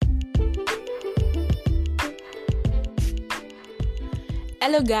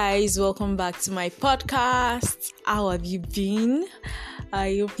Hello, guys, welcome back to my podcast. How have you been?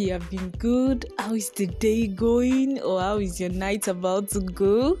 I hope you have been good. How is the day going, or how is your night about to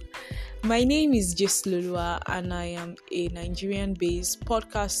go? My name is Jess Lolua, and I am a Nigerian-based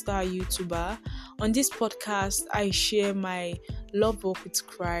podcaster, YouTuber. On this podcast, I share my love walk with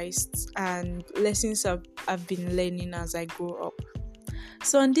Christ and lessons I've been learning as I grow up.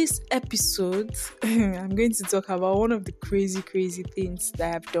 So on this episode, I'm going to talk about one of the crazy things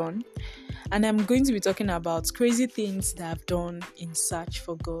that I've done. And I'm going to be talking about crazy things that I've done in search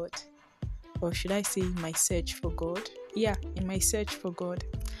for God. Or should I say in my search for God? Yeah, in my search for God.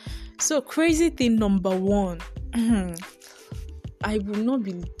 So crazy thing number one. I will not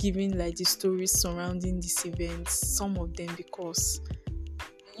be giving like the stories surrounding this event, some of them, because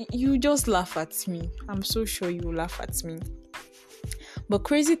you just laugh at me. I'm so sure you will laugh at me. But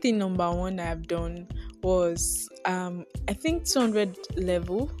crazy thing number one I've done was, I think 200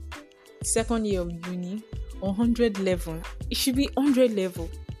 level, second year of uni, or 100 level. It should be 100 level.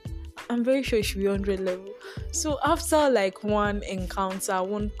 I'm very sure it should be 100 level. So after like one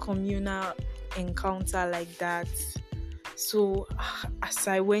communal encounter like that, so as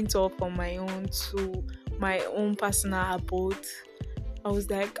I went up on my own to my own personal abode, I was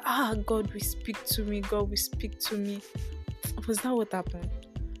like, God will speak to me. God will speak to me. Was that what happened?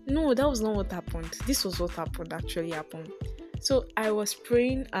 No, that was not what happened. This was what actually happened. So I was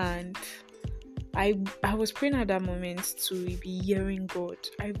praying, and I was praying at that moment to be hearing God.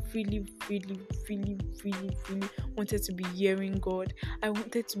 I really wanted to be hearing God. I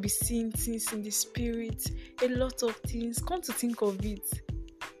wanted to be seeing things in the spirit, a lot of things. Come to think of it,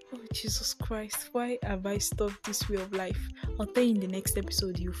 oh Jesus Christ, why have I stopped this way of life? I'll tell you in the next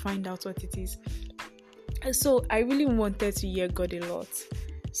episode. You'll find out what it is. So I really wanted to hear God a lot.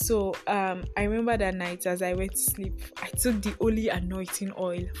 So I remember that night as I went to sleep, I took the holy anointing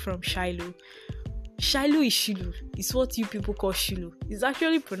oil from Shiloh. Shiloh is Shiloh. It's what you people call Shiloh. It's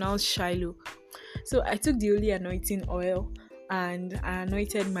actually pronounced Shiloh. So I took the holy anointing oil and I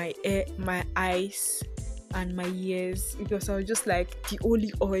anointed my eyes and my ears, because I was just like, the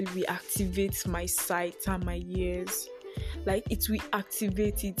holy oil will activate my sight and my ears. Like, it will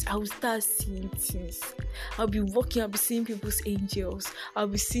activate it. I will start seeing things. I'll be walking, I'll be seeing people's angels. I'll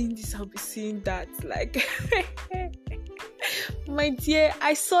be seeing this, I'll be seeing that. Like, my dear,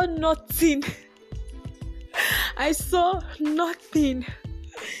 I saw nothing. I saw nothing.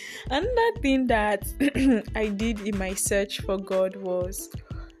 Another thing that I did in my search for God was,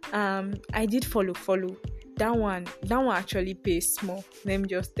 I did follow. That one actually pays small. Let me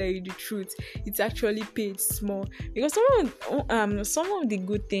just tell you the truth. It's actually paid small, because some of the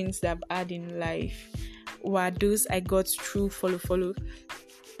good things that I've had in life were those I got through follow.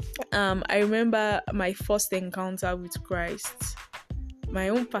 I remember my first encounter with Christ. My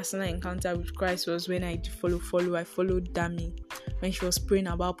own personal encounter with Christ was when I did follow. I followed Dami when she was praying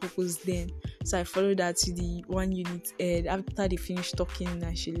about purpose then. So I followed her to the 1 unit end. After they finished talking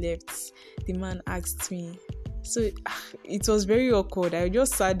and she left, the man asked me. So it was very awkward. I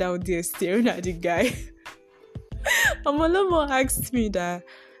just sat down there staring at the guy. Amolomo asked me that,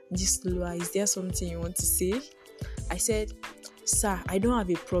 "This Lua, is there something you want to say?" I said, "Sir, I don't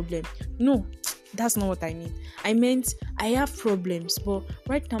have a problem." No, that's not what I mean. I meant I have problems, but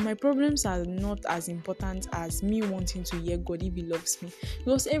right now my problems are not as important as me wanting to hear God if He loves me.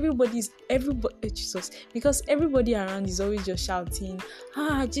 Because everybody around is always just shouting,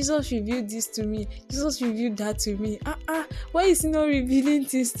 Jesus revealed this to me, Jesus revealed that to me. Why is He not revealing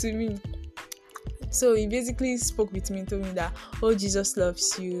this to me? So He basically spoke with me and told me that, oh, Jesus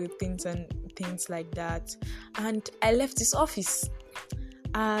loves you, things like that. And I left His office.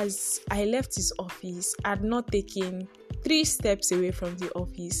 As I left His office, I had not taken 3 steps away from the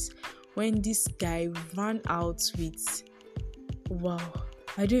office when this guy ran out with, wow,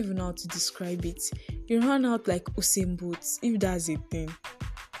 I don't even know how to describe it. He ran out like Usain Bolt, if that's a thing.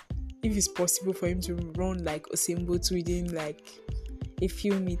 If it's possible for him to run like Usain Bolt within like a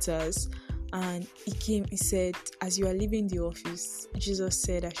few meters. And he said, as you are leaving the office, Jesus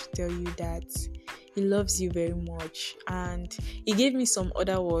said I should tell you that He loves you very much. And He gave me some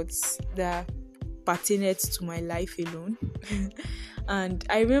other words that pertained to my life alone. And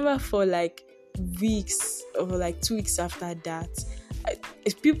I remember for like weeks, or like 2 weeks after that,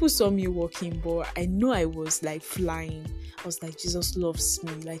 people saw me walking, but I know I was like flying. I was like, Jesus loves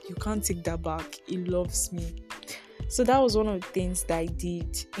me. Like, you can't take that back. He loves me. So that was one of the things that I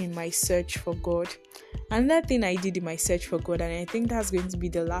did in my search for God. Another thing I did in my search for God, and I think that's going to be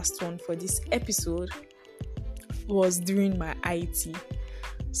the last one for this episode, was during my IT.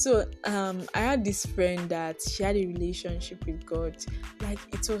 So I had this friend that she had a relationship with God. Like,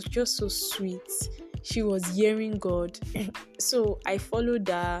 it was just so sweet. She was hearing God. So I followed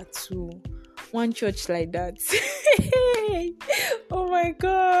her to one church like that. Oh my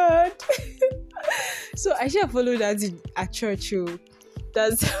God. So I should have followed her to a church. Oh,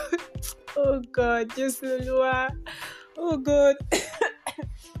 that's oh God, just Lua. Oh God.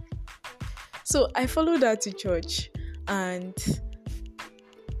 So I followed her to church, and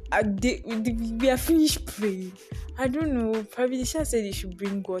we are finished praying. I don't know. Probably the church said they should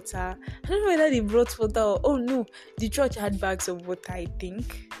bring water. I don't know whether they brought water or, oh no, the church had bags of water, I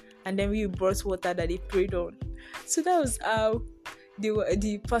think. And then we brought water that they prayed on. So that was how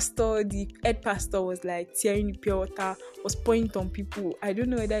the head pastor was like tearing the pure water, was pouring it on people. I don't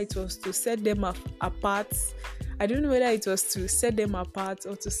know whether it was to set them apart. I don't know whether it was to set them apart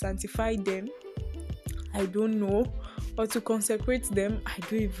or to sanctify them. I don't know. Or to consecrate them. I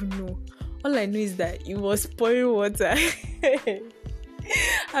don't even know. All I know is that it was pouring water.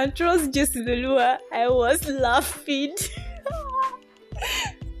 And trust just the Lua, I was laughing.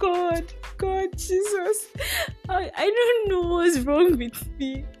 God, Jesus. I don't know what's wrong with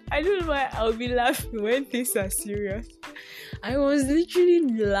me. I don't know why I'll be laughing when things are serious. I was literally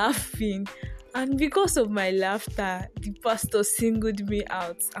laughing. And because of my laughter, the pastor singled me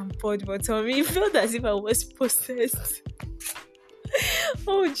out and poured water on me. It felt as if I was possessed.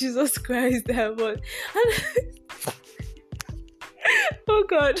 Oh, Jesus Christ, that was. Oh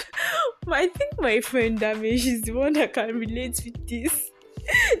God. I think my friend Dami, she's the one that can relate with this.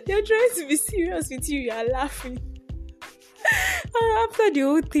 They're trying to be serious with you, you are laughing. And after the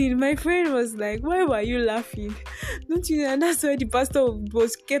whole thing, my friend was like, why were you laughing? Don't you know? And that's why the pastor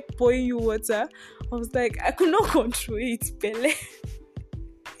was kept pouring you water. I was like, I could not control it, Pele.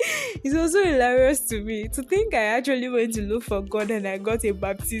 It's also hilarious to me to think I actually went to look for God and I got a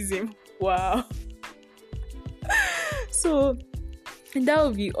baptism. Wow. So that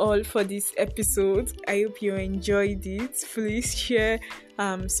will be all for this episode. I hope you enjoyed it. Please share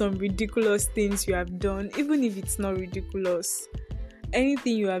some ridiculous things you have done, even if it's not ridiculous.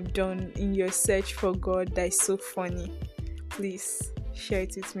 Anything you have done in your search for God that is so funny, please share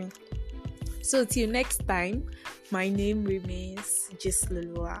it with me. So till next time, my name remains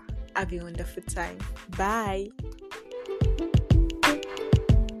Jislulua. Have a wonderful time. Bye.